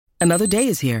Another day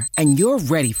is here, and you're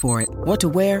ready for it. What to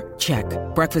wear? Check.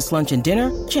 Breakfast, lunch, and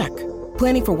dinner? Check.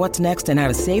 Planning for what's next and how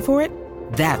to save for it?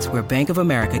 That's where Bank of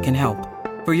America can help.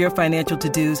 For your financial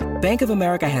to-dos, Bank of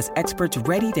America has experts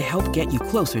ready to help get you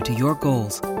closer to your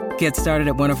goals. Get started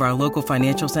at one of our local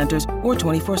financial centers or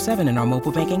 24/7 in our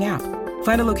mobile banking app.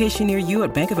 Find a location near you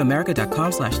at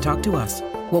bankofamerica.com/talktous.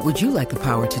 What would you like the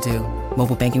power to do?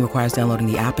 Mobile banking requires downloading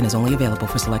the app and is only available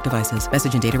for select devices.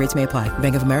 Message and data rates may apply.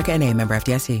 Bank of America N.A., member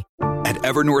FDIC. At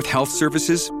Evernorth Health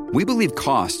Services, we believe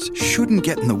costs shouldn't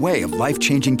get in the way of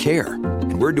life-changing care,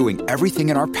 and we're doing everything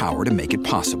in our power to make it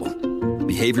possible.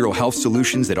 Behavioral health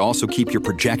solutions that also keep your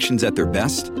projections at their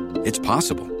best? It's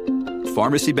possible.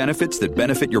 Pharmacy benefits that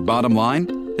benefit your bottom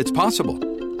line? It's possible.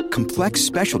 Complex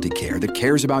specialty care that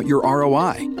cares about your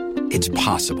ROI? It's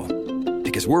possible.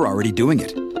 Because we're already doing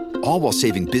it. All while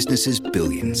saving businesses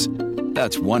billions.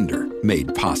 That's Wonder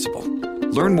made possible.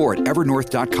 Learn more at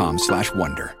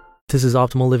evernorth.com/wonder. This is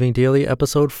Optimal Living Daily,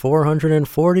 episode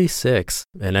 446,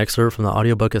 an excerpt from the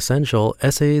audiobook Essential,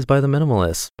 Essays by the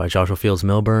Minimalists by Joshua Fields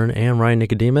Millburn and Ryan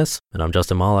Nicodemus, and I'm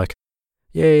Justin Malik.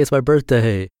 Yay, it's my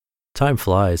birthday. Time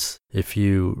flies. If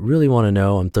you really want to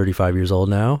know, I'm 35 years old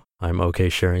now. I'm okay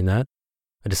sharing that.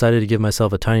 I decided to give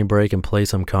myself a tiny break and play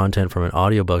some content from an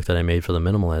audiobook that I made for the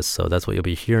Minimalists, so that's what you'll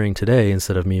be hearing today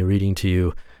instead of me reading to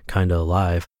you kinda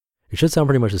live. It should sound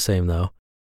pretty much the same though.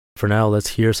 For now,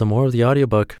 let's hear some more of the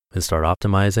audiobook and start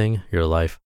optimizing your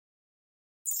life.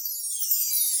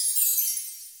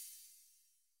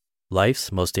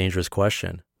 Life's Most Dangerous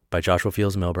Question by Joshua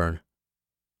Fields Millburn.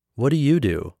 What do you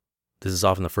do? This is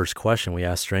often the first question we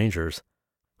ask strangers.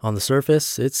 On the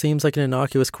surface, it seems like an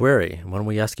innocuous query, one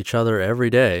we ask each other every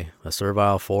day, a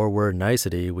servile four-word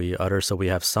nicety we utter so we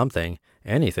have something,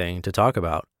 anything, to talk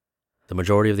about. The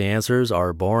majority of the answers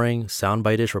are boring,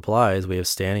 soundbite-ish replies we have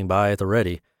standing by at the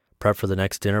ready, prep for the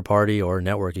next dinner party or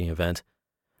networking event.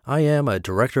 I am a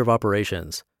director of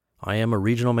operations. I am a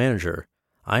regional manager.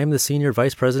 I am the senior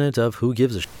vice president of Who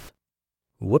Gives a Shit.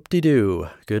 Whoop-de-doo,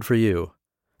 good for you.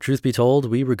 Truth be told,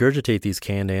 we regurgitate these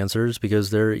canned answers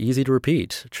because they're easy to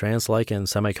repeat, trance-like and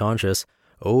semi-conscious,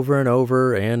 over and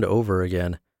over and over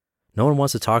again. No one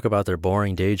wants to talk about their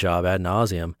boring day job ad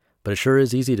nauseum, but it sure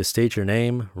is easy to state your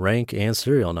name, rank, and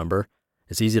serial number.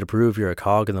 It's easy to prove you're a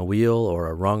cog in the wheel or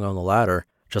a rung on the ladder,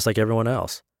 just like everyone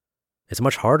else. It's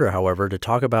much harder, however, to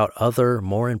talk about other,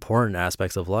 more important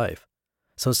aspects of life.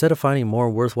 So instead of finding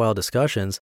more worthwhile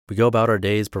discussions, we go about our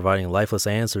days providing lifeless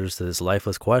answers to this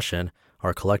lifeless question,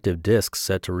 our collective discs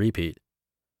set to repeat.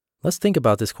 Let's think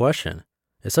about this question.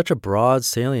 It's such a broad,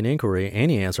 salient inquiry,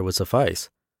 any answer would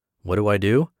suffice. What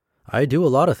do? I do a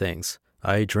lot of things.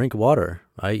 I drink water.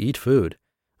 I eat food.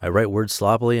 I write words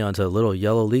sloppily onto little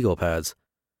yellow legal pads.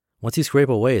 Once you scrape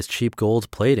away its cheap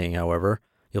gold plating, however,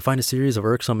 you'll find a series of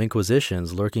irksome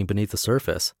inquisitions lurking beneath the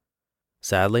surface.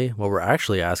 Sadly, what we're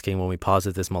actually asking when we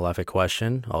posit this malefic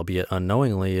question, albeit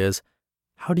unknowingly, is,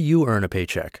 how do you earn a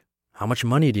paycheck? How much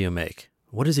money do you make?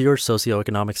 What is your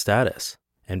socioeconomic status?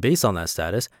 And based on that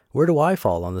status, where do I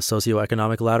fall on the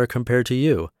socioeconomic ladder compared to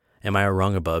you? Am I a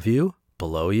rung above you?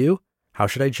 Below you? How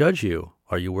should I judge you?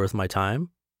 Are you worth my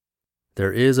time?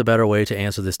 There is a better way to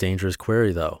answer this dangerous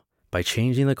query, though, by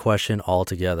changing the question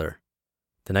altogether.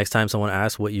 The next time someone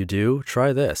asks what you do,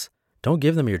 try this. Don't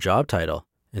give them your job title.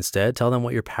 Instead, tell them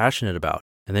what you're passionate about,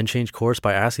 and then change course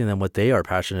by asking them what they are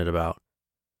passionate about.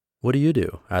 What do you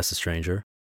do? Asks the stranger.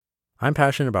 I'm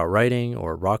passionate about writing,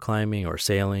 or rock climbing, or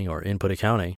sailing, or input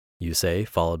accounting, you say,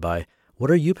 followed by, what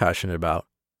are you passionate about?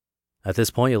 At this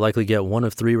point, you'll likely get one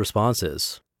of three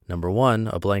responses. Number 1,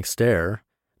 a blank stare.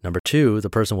 Number 2,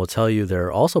 the person will tell you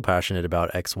they're also passionate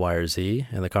about X, Y, or Z,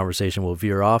 and the conversation will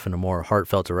veer off in a more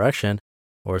heartfelt direction.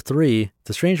 Or 3,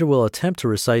 the stranger will attempt to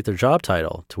recite their job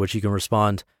title, to which you can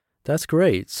respond, that's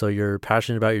great, so you're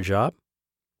passionate about your job?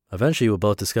 Eventually, you will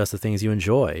both discuss the things you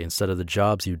enjoy instead of the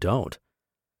jobs you don't.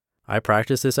 I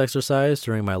practiced this exercise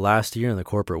during my last year in the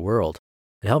corporate world.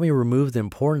 It helped me remove the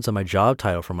importance of my job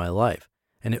title from my life,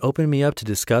 and it opened me up to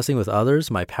discussing with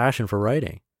others my passion for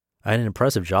writing. I had an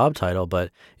impressive job title,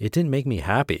 but it didn't make me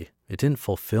happy. It didn't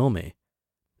fulfill me.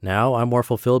 Now, I'm more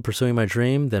fulfilled pursuing my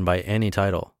dream than by any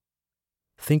title.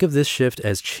 Think of this shift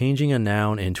as changing a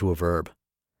noun into a verb.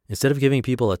 Instead of giving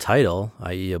people a title,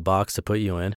 i.e. a box to put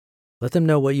you in, let them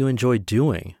know what you enjoy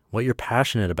doing, what you're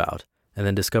passionate about, and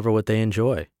then discover what they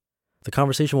enjoy. The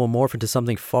conversation will morph into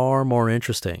something far more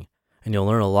interesting, and you'll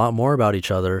learn a lot more about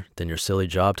each other than your silly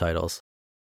job titles.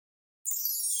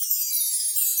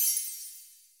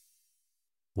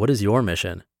 What is your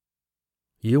mission?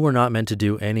 You were not meant to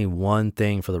do any one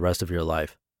thing for the rest of your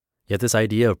life. Yet this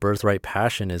idea of birthright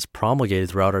passion is promulgated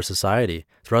throughout our society,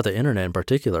 throughout the internet in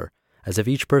particular, as if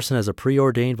each person has a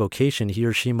preordained vocation he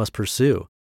or she must pursue,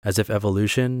 as if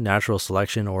evolution, natural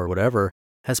selection, or whatever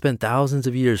has spent thousands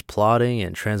of years plotting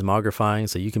and transmogrifying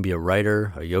so you can be a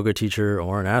writer, a yoga teacher,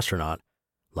 or an astronaut.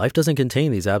 Life doesn't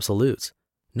contain these absolutes.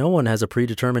 No one has a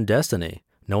predetermined destiny.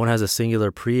 No one has a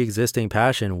singular pre-existing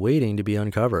passion waiting to be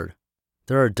uncovered.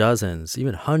 There are dozens,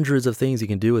 even hundreds of things you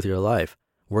can do with your life,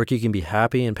 work you can be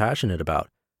happy and passionate about.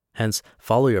 Hence,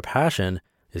 follow your passion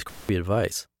is crappy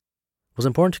advice. What's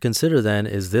important to consider then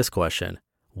is this question: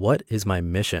 what is my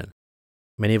mission?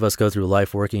 Many of us go through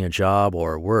life working a job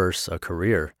or worse, a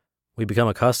career. We become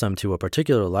accustomed to a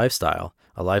particular lifestyle,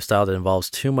 a lifestyle that involves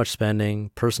too much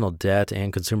spending, personal debt,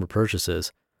 and consumer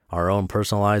purchases, our own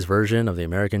personalized version of the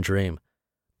American dream.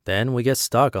 Then we get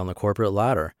stuck on the corporate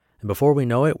ladder, and before we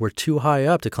know it, we're too high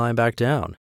up to climb back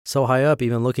down. So high up,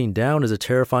 even looking down is a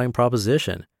terrifying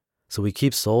proposition. So we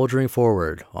keep soldiering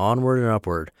forward, onward and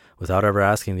upward, without ever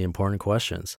asking the important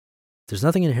questions. There's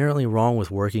nothing inherently wrong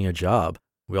with working a job.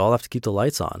 We all have to keep the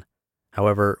lights on.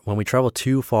 However, when we travel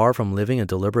too far from living a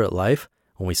deliberate life,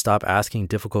 when we stop asking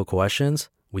difficult questions,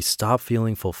 we stop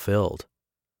feeling fulfilled.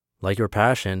 Like your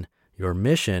passion, your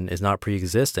mission is not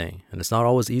pre-existing, and it's not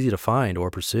always easy to find or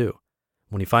pursue.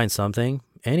 When you find something,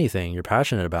 anything you're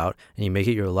passionate about, and you make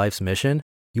it your life's mission,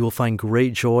 you will find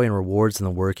great joy and rewards in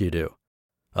the work you do.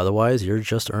 Otherwise, you're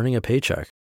just earning a paycheck.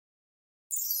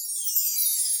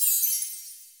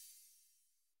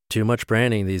 Too Much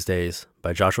Branding These Days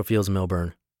by Joshua Fields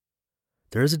Millburn.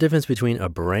 There is a difference between a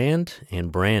brand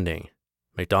and branding.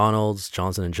 McDonald's,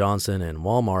 Johnson & Johnson, and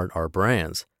Walmart are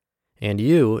brands. And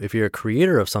you, if you're a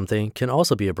creator of something, can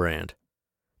also be a brand.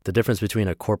 The difference between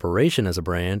a corporation as a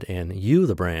brand and you,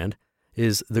 the brand,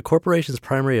 is the corporation's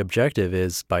primary objective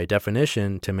is, by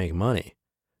definition, to make money.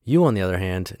 You, on the other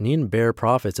hand, needn't bear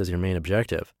profits as your main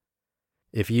objective.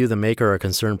 If you, the maker, are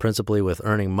concerned principally with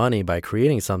earning money by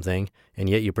creating something, and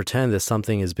yet you pretend this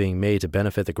something is being made to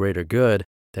benefit the greater good,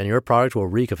 then your product will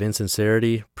reek of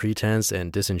insincerity, pretense,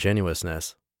 and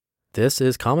disingenuousness. This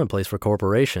is commonplace for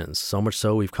corporations, so much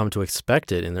so we've come to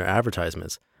expect it in their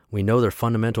advertisements. We know their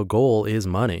fundamental goal is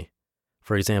money.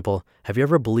 For example, have you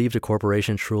ever believed a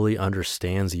corporation truly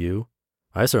understands you?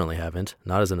 I certainly haven't,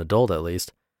 not as an adult at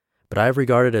least. But I have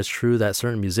regarded as true that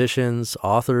certain musicians,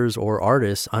 authors, or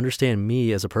artists understand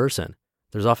me as a person.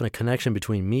 There's often a connection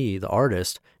between me, the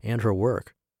artist, and her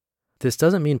work. This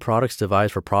doesn't mean products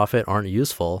devised for profit aren't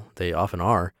useful. They often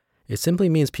are. It simply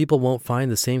means people won't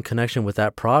find the same connection with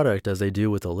that product as they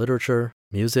do with the literature,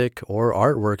 music, or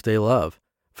artwork they love.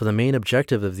 For the main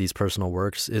objective of these personal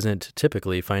works isn't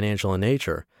typically financial in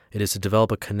nature. It is to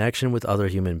develop a connection with other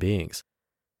human beings.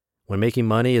 When making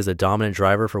money is a dominant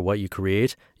driver for what you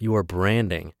create, you are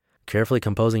branding, carefully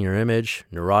composing your image,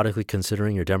 neurotically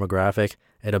considering your demographic,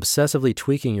 and obsessively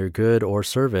tweaking your good or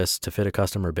service to fit a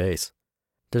customer base.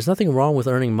 There's nothing wrong with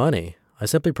earning money. I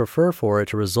simply prefer for it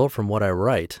to result from what I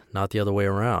write, not the other way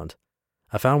around.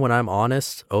 I found when I'm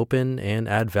honest, open, and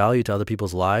add value to other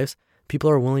people's lives, people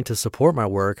are willing to support my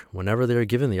work whenever they are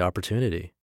given the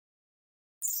opportunity.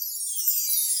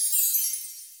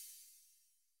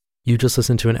 You just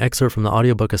listened to an excerpt from the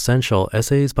audiobook Essential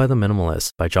Essays by the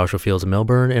Minimalist by Joshua Fields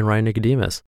Millburn and Ryan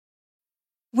Nicodemus.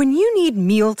 When you need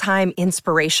mealtime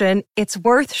inspiration, it's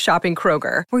worth shopping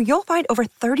Kroger, where you'll find over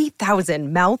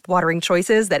 30,000 mouth-watering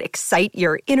choices that excite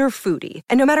your inner foodie.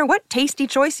 And no matter what tasty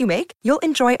choice you make, you'll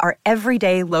enjoy our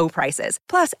everyday low prices,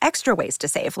 plus extra ways to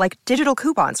save, like digital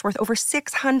coupons worth over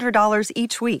 $600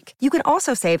 each week. You can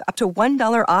also save up to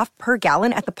 $1 off per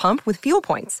gallon at the pump with fuel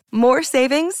points. More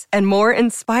savings and more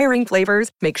inspiring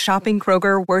flavors make shopping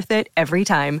Kroger worth it every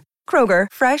time. Kroger,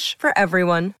 fresh for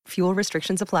everyone. Fuel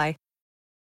restrictions apply.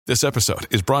 This episode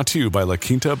is brought to you by La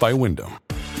Quinta by Wyndham.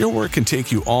 Your work can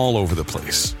take you all over the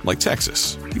place, like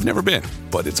Texas. You've never been,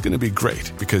 but it's going to be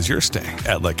great because you're staying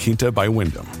at La Quinta by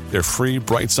Wyndham. Their free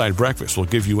Bright Side breakfast will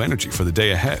give you energy for the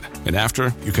day ahead. And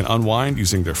after, you can unwind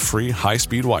using their free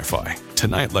high-speed Wi-Fi.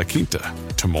 Tonight, La Quinta.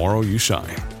 Tomorrow, you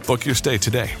shine. Book your stay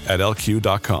today at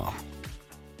LQ.com.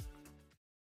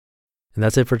 And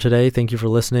that's it for today. Thank you for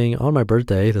listening on my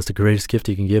birthday. That's the greatest gift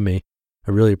you can give me.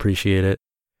 I really appreciate it.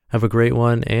 Have a great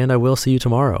one, and I will see you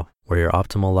tomorrow, where your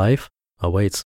optimal life awaits.